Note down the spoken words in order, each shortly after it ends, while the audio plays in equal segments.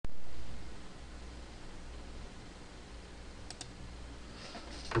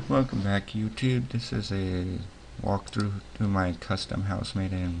Welcome back, YouTube. This is a walkthrough to my custom house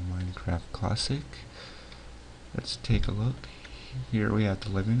made in Minecraft Classic. Let's take a look. Here we have the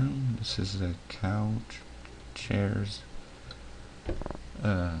living room. This is the couch, chairs,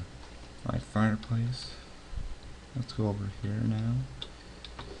 my fireplace. Let's go over here now.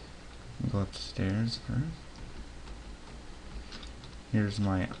 Go upstairs first. Here's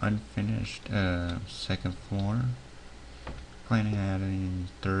my unfinished second floor. Planning on adding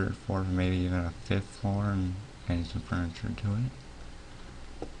third, fourth, maybe even a fifth floor and adding some furniture to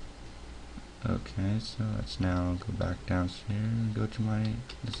it. Okay, so let's now go back downstairs and go to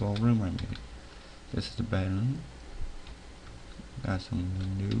this little room I made. This is the bedroom. Got some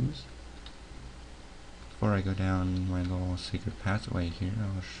windows. Before I go down my little secret pathway here,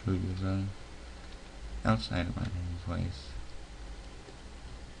 I'll show you the outside of my place.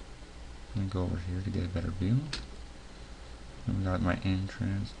 I'm gonna go over here to get a better view. And we got my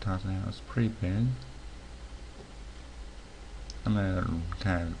entrance, top of the house, pretty big. I'm gonna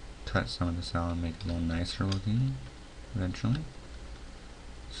kind of cut some of this out and make it a little nicer looking eventually.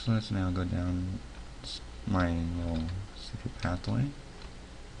 So let's now go down my little secret pathway.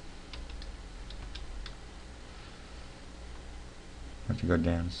 Have to go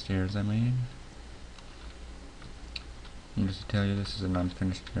downstairs I made. And just to tell you, this is an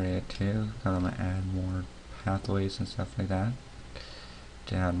unfinished area too, because I'm gonna add more pathways and stuff like that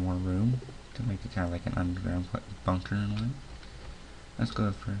to add more room to make it kind of like an underground bunker in a way. Let's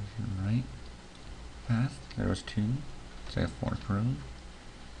go for the right path. There was two. Let's say a fourth room.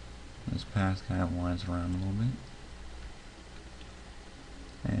 This path kind of winds around a little bit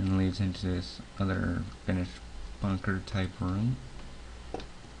and leads into this other finished bunker type room.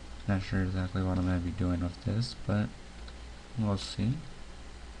 Not sure exactly what I'm going to be doing with this, but we'll see.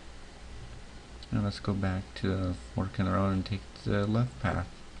 Now let's go back to the fork in the road and take the left path.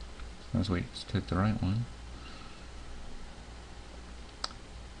 As we just took the right one.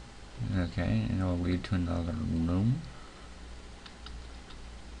 Okay, and it will lead to another room.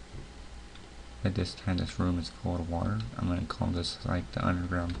 But this time this room is full of water. I'm going to call this like the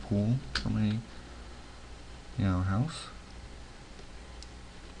underground pool for my house.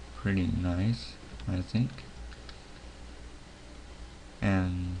 Pretty nice, I think.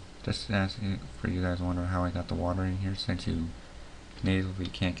 And just to ask you, for you guys wondering how I got the water in here, since you natively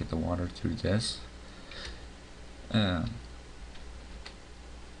can't get the water through this. The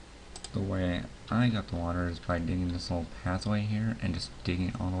way I got the water is by digging this little pathway here and just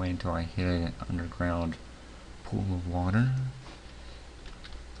digging all the way until I hit an underground pool of water,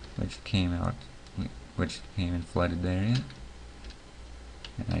 which came and flooded the area,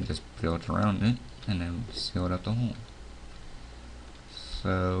 and I just built around it and then sealed up the hole.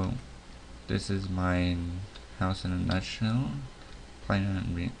 So this is my house in a nutshell. Planning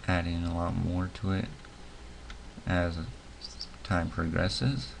on adding a lot more to it as time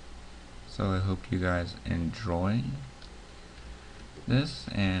progresses. So I hope you guys enjoy this,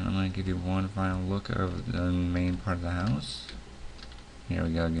 and I'm going to give you one final look of the main part of the house. Here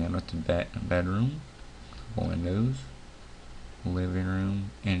we go again with the bedroom, windows, living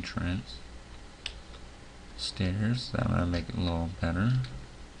room, entrance, stairs. So I'm going to make it a little better.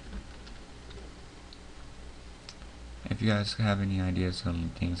 If you guys have any ideas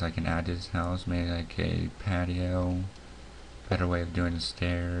on things I can add to this house, maybe like a patio, better way of doing the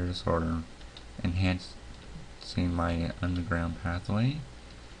stairs, or enhancing my underground pathway,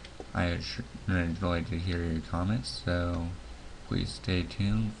 I would really like to hear your comments, so please stay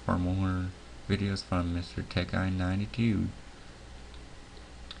tuned for more videos from Mr. Tech Guy 92.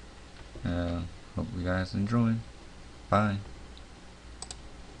 Hope you guys enjoy. Bye.